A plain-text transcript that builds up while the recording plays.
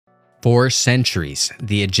For centuries,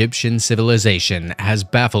 the Egyptian civilization has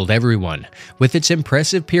baffled everyone with its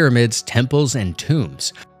impressive pyramids, temples, and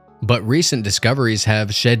tombs. But recent discoveries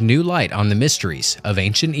have shed new light on the mysteries of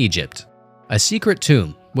ancient Egypt. A secret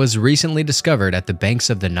tomb was recently discovered at the banks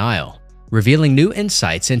of the Nile, revealing new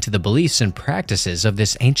insights into the beliefs and practices of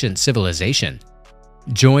this ancient civilization.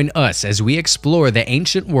 Join us as we explore the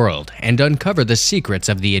ancient world and uncover the secrets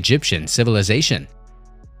of the Egyptian civilization.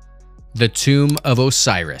 The Tomb of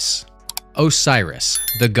Osiris. Osiris,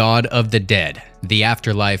 the god of the dead, the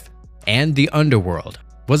afterlife, and the underworld,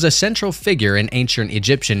 was a central figure in ancient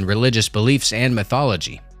Egyptian religious beliefs and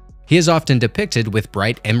mythology. He is often depicted with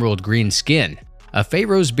bright emerald green skin, a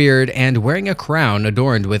pharaoh's beard, and wearing a crown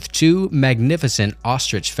adorned with two magnificent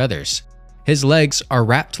ostrich feathers. His legs are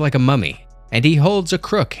wrapped like a mummy, and he holds a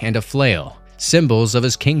crook and a flail, symbols of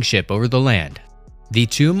his kingship over the land. The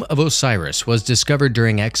Tomb of Osiris was discovered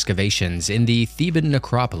during excavations in the Theban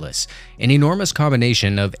necropolis, an enormous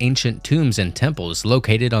combination of ancient tombs and temples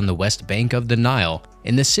located on the west bank of the Nile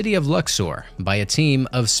in the city of Luxor by a team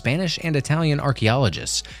of Spanish and Italian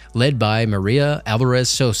archaeologists led by Maria Alvarez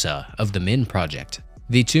Sosa of the Min Project.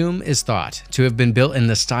 The tomb is thought to have been built in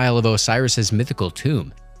the style of Osiris's mythical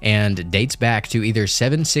tomb and dates back to either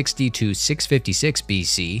 760 to 656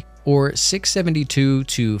 BC or 672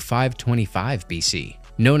 to 525 BC,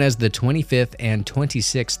 known as the 25th and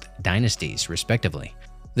 26th dynasties, respectively.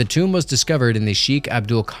 The tomb was discovered in the Sheikh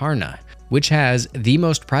Abdul Karna, which has the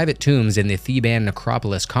most private tombs in the Theban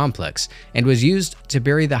necropolis complex and was used to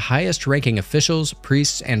bury the highest-ranking officials,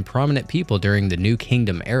 priests, and prominent people during the New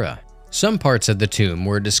Kingdom era. Some parts of the tomb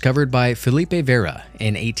were discovered by Felipe Vera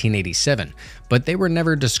in 1887, but they were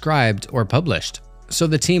never described or published. So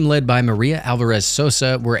the team led by Maria Alvarez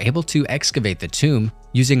Sosa were able to excavate the tomb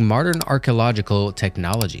using modern archaeological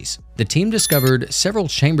technologies. The team discovered several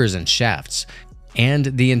chambers and shafts, and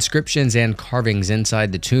the inscriptions and carvings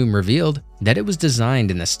inside the tomb revealed that it was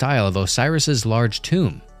designed in the style of Osiris's large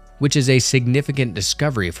tomb, which is a significant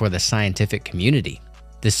discovery for the scientific community.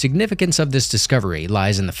 The significance of this discovery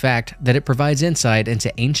lies in the fact that it provides insight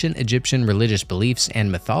into ancient Egyptian religious beliefs and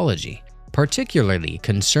mythology, particularly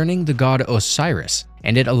concerning the god Osiris,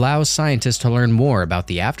 and it allows scientists to learn more about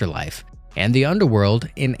the afterlife and the underworld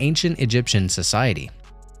in ancient Egyptian society.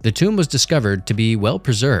 The tomb was discovered to be well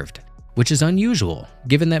preserved, which is unusual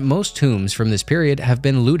given that most tombs from this period have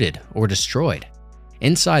been looted or destroyed.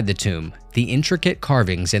 Inside the tomb, the intricate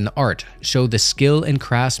carvings and the art show the skill and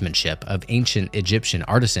craftsmanship of ancient Egyptian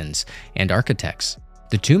artisans and architects.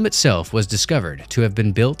 The tomb itself was discovered to have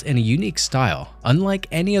been built in a unique style, unlike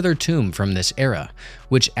any other tomb from this era,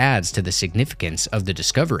 which adds to the significance of the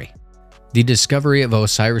discovery. The discovery of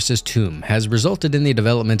Osiris's tomb has resulted in the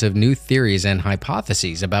development of new theories and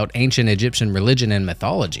hypotheses about ancient Egyptian religion and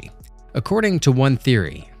mythology. According to one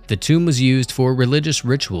theory, the tomb was used for religious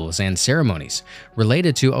rituals and ceremonies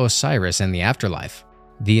related to Osiris and the afterlife.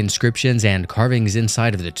 The inscriptions and carvings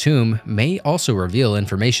inside of the tomb may also reveal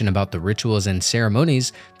information about the rituals and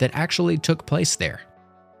ceremonies that actually took place there.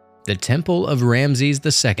 The Temple of Ramses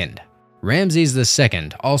II. Ramses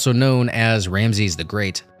II, also known as Ramses the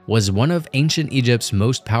Great, was one of ancient Egypt's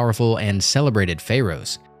most powerful and celebrated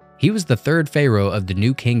pharaohs. He was the third pharaoh of the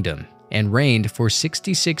New Kingdom and reigned for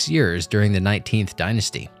 66 years during the 19th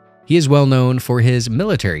dynasty. He is well known for his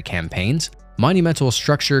military campaigns, monumental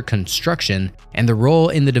structure construction, and the role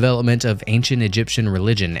in the development of ancient Egyptian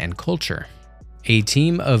religion and culture. A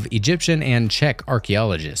team of Egyptian and Czech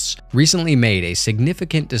archaeologists recently made a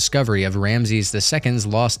significant discovery of Ramses II's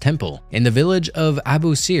lost temple in the village of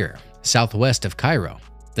Abu Sir, southwest of Cairo.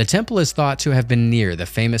 The temple is thought to have been near the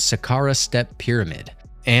famous Saqqara Step Pyramid,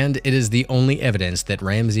 and it is the only evidence that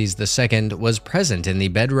Ramses II was present in the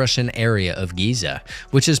Bed-Russian area of Giza,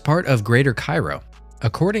 which is part of Greater Cairo.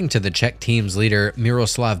 According to the Czech team's leader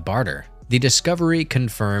Miroslav Barter, the discovery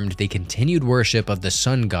confirmed the continued worship of the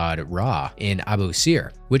sun god Ra in Abu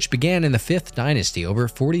Sir, which began in the 5th dynasty over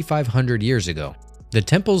 4,500 years ago. The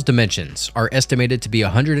temple's dimensions are estimated to be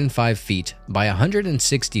 105 feet by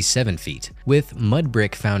 167 feet, with mud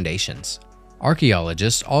brick foundations.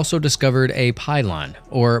 Archaeologists also discovered a pylon,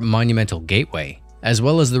 or monumental gateway, as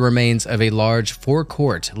well as the remains of a large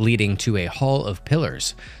forecourt leading to a hall of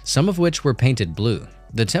pillars, some of which were painted blue.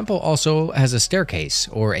 The temple also has a staircase,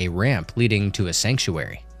 or a ramp, leading to a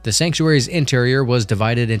sanctuary. The sanctuary's interior was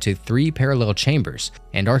divided into 3 parallel chambers,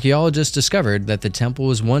 and archaeologists discovered that the temple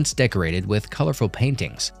was once decorated with colorful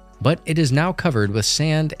paintings, but it is now covered with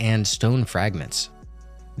sand and stone fragments.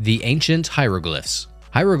 The Ancient Hieroglyphs.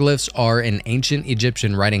 Hieroglyphs are an ancient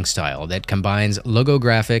Egyptian writing style that combines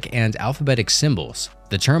logographic and alphabetic symbols.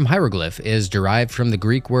 The term hieroglyph is derived from the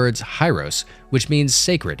Greek words hieros, which means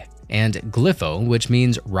sacred, and glypho, which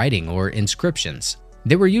means writing or inscriptions.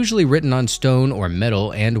 They were usually written on stone or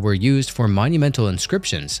metal and were used for monumental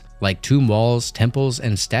inscriptions like tomb walls, temples,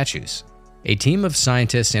 and statues. A team of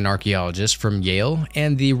scientists and archaeologists from Yale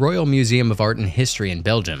and the Royal Museum of Art and History in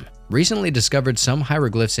Belgium recently discovered some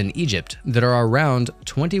hieroglyphs in Egypt that are around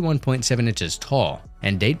 21.7 inches tall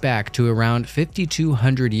and date back to around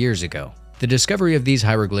 5,200 years ago. The discovery of these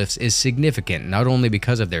hieroglyphs is significant not only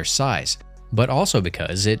because of their size, but also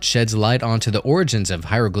because it sheds light onto the origins of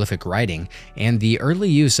hieroglyphic writing and the early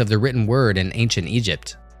use of the written word in ancient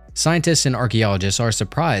Egypt. Scientists and archaeologists are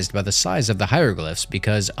surprised by the size of the hieroglyphs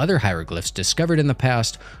because other hieroglyphs discovered in the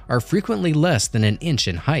past are frequently less than an inch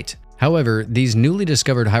in height. However, these newly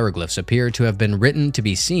discovered hieroglyphs appear to have been written to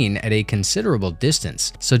be seen at a considerable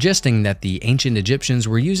distance, suggesting that the ancient Egyptians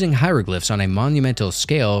were using hieroglyphs on a monumental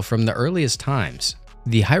scale from the earliest times.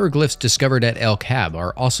 The hieroglyphs discovered at El Kab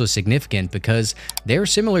are also significant because they are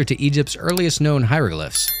similar to Egypt's earliest known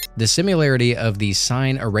hieroglyphs. The similarity of the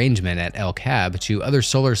sign arrangement at El Kab to other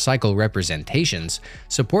solar cycle representations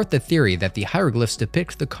support the theory that the hieroglyphs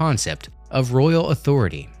depict the concept of royal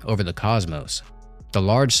authority over the cosmos. The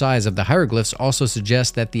large size of the hieroglyphs also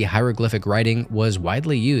suggests that the hieroglyphic writing was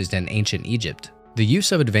widely used in ancient Egypt. The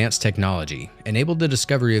use of advanced technology enabled the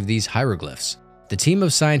discovery of these hieroglyphs. The team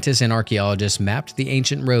of scientists and archaeologists mapped the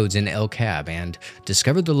ancient roads in El Kab and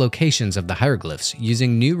discovered the locations of the hieroglyphs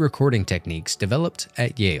using new recording techniques developed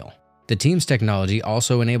at Yale. The team's technology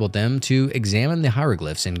also enabled them to examine the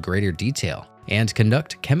hieroglyphs in greater detail and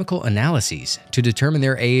conduct chemical analyses to determine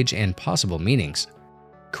their age and possible meanings.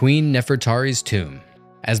 Queen Nefertari's tomb.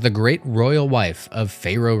 As the great royal wife of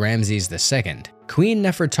Pharaoh Ramses II, Queen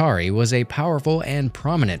Nefertari was a powerful and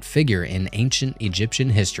prominent figure in ancient Egyptian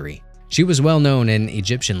history. She was well known in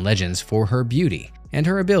Egyptian legends for her beauty and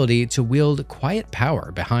her ability to wield quiet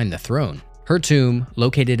power behind the throne. Her tomb,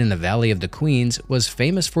 located in the Valley of the Queens, was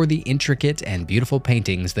famous for the intricate and beautiful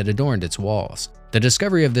paintings that adorned its walls. The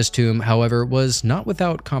discovery of this tomb, however, was not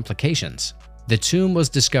without complications. The tomb was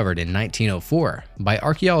discovered in 1904 by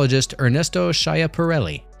archaeologist Ernesto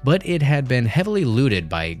Schiaparelli, but it had been heavily looted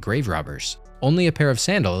by grave robbers. Only a pair of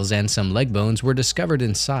sandals and some leg bones were discovered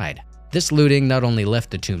inside. This looting not only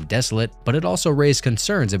left the tomb desolate, but it also raised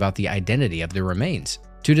concerns about the identity of the remains.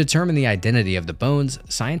 To determine the identity of the bones,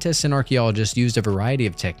 scientists and archaeologists used a variety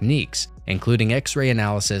of techniques, including X-ray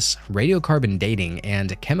analysis, radiocarbon dating,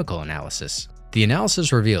 and chemical analysis. The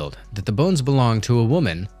analysis revealed that the bones belonged to a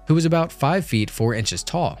woman who was about 5 feet 4 inches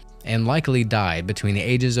tall and likely died between the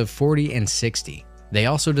ages of 40 and 60. They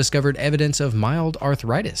also discovered evidence of mild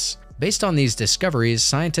arthritis. Based on these discoveries,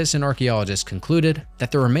 scientists and archaeologists concluded that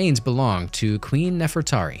the remains belonged to Queen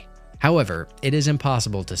Nefertari. However, it is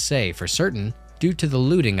impossible to say for certain due to the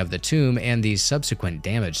looting of the tomb and the subsequent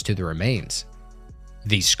damage to the remains.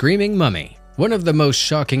 The Screaming Mummy. One of the most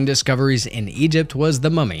shocking discoveries in Egypt was the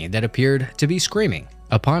mummy that appeared to be screaming.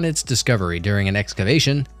 Upon its discovery during an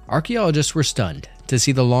excavation, archaeologists were stunned to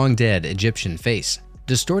see the long-dead Egyptian face,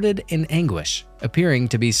 distorted in anguish, appearing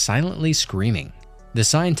to be silently screaming. The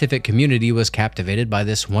scientific community was captivated by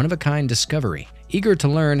this one-of-a-kind discovery, eager to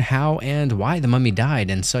learn how and why the mummy died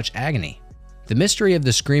in such agony. The mystery of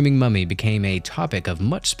the screaming mummy became a topic of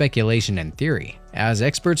much speculation and theory, as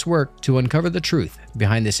experts worked to uncover the truth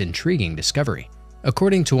behind this intriguing discovery.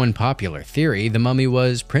 According to one popular theory, the mummy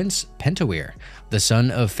was Prince Pentawir, the son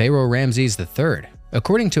of Pharaoh Ramses III.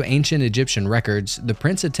 According to ancient Egyptian records, the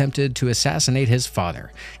prince attempted to assassinate his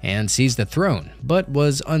father and seize the throne, but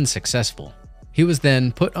was unsuccessful. He was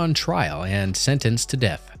then put on trial and sentenced to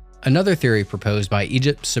death. Another theory proposed by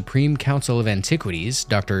Egypt's Supreme Council of Antiquities,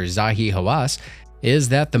 Dr. Zahi Hawass, is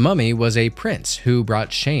that the mummy was a prince who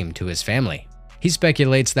brought shame to his family. He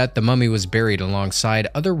speculates that the mummy was buried alongside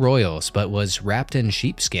other royals but was wrapped in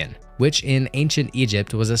sheepskin, which in ancient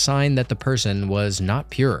Egypt was a sign that the person was not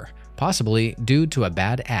pure, possibly due to a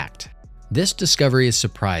bad act. This discovery is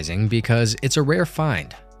surprising because it's a rare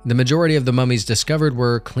find. The majority of the mummies discovered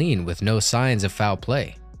were clean with no signs of foul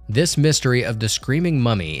play. This mystery of the screaming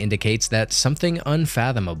mummy indicates that something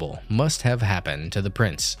unfathomable must have happened to the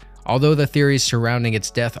prince. Although the theories surrounding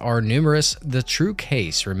its death are numerous, the true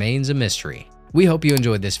case remains a mystery. We hope you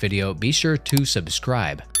enjoyed this video. Be sure to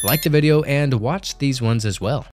subscribe, like the video, and watch these ones as well.